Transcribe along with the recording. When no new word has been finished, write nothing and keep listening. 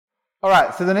All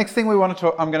right, so the next thing I'm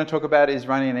going to talk about is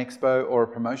running an expo or a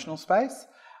promotional space.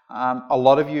 A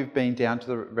lot of you have been down to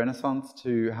the Renaissance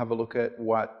to have a look at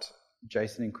what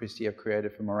Jason and Christy have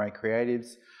created for Moray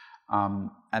Creatives,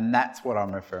 and that's what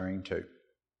I'm referring to.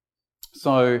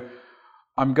 So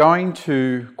I'm going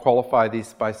to qualify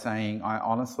this by saying I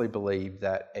honestly believe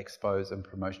that expos and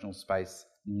promotional space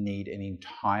need an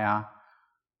entire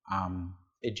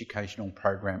educational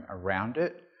program around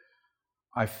it.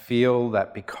 I feel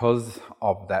that because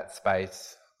of that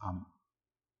space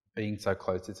being so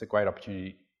close, it's a great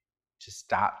opportunity to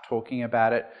start talking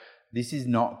about it. This is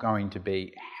not going to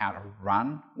be how to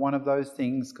run one of those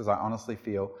things, because I honestly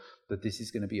feel that this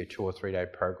is going to be a 2 or 3 day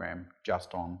program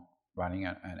just on running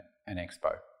an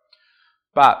expo.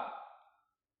 But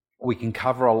we can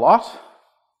cover a lot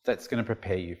that's going to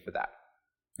prepare you for that.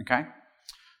 Okay?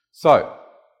 So,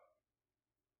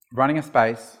 running a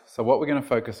space. So what we're going to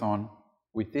focus on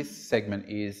with this segment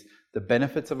is the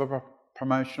benefits of a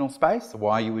promotional space,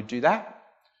 why you would do that,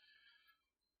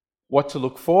 what to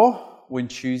look for when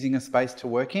choosing a space to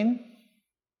work in,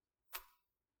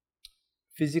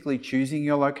 physically choosing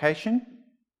your location,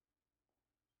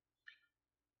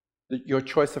 your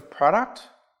choice of product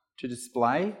to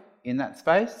display in that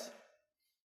space.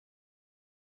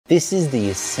 This is the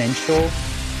essential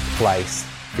place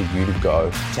for you to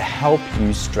go to help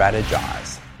you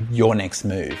strategize your next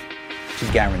move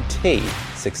to guarantee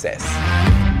success.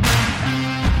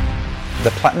 The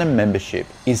Platinum membership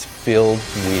is filled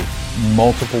with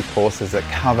multiple courses that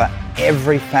cover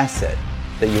every facet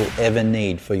that you'll ever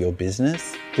need for your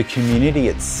business. The community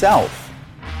itself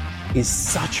is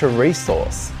such a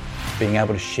resource. Being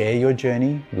able to share your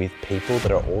journey with people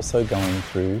that are also going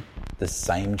through the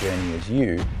same journey as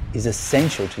you is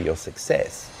essential to your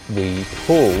success. We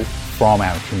pull from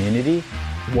our community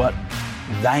what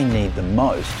they need the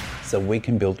most so we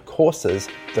can build courses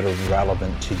that are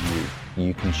relevant to you.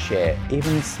 You can share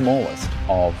even the smallest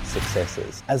of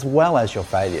successes as well as your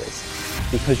failures,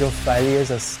 because your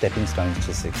failures are stepping stones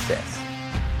to success.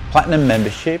 Platinum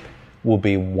membership will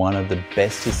be one of the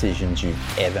best decisions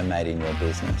you've ever made in your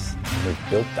business, and we've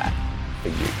built that for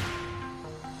you.